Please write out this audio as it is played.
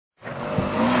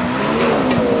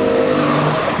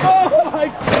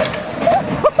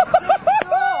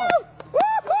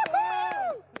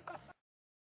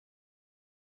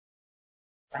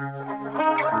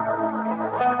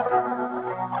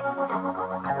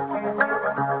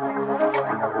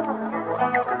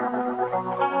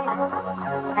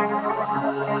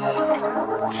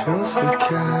just a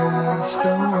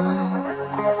castaway,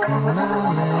 and I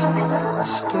lay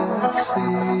lost at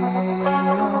sea.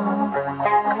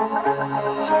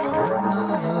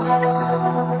 Another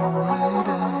lonely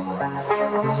day,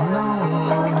 there's no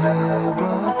one here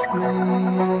but me.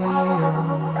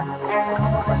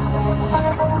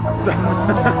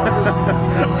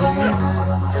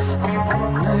 Loneliness,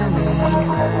 any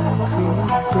man could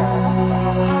bear.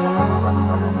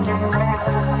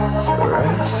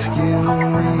 Rescue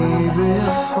me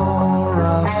before I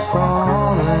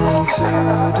fall into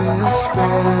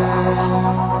despair.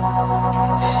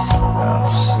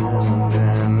 I've sinned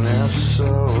and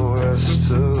SOS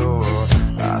to the world.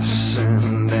 I've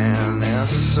sinned and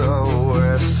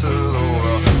SOS to the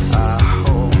world. I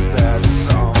hope that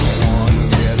someone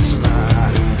gets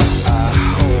mine. I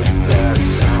hope that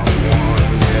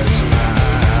someone gets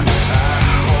mine. I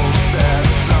hope that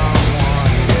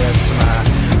someone gets mine.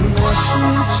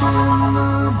 Message in the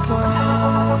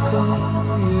bottle,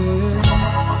 yeah.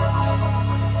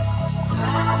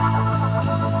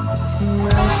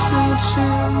 Message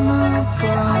in the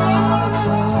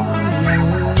bottle,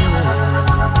 yeah.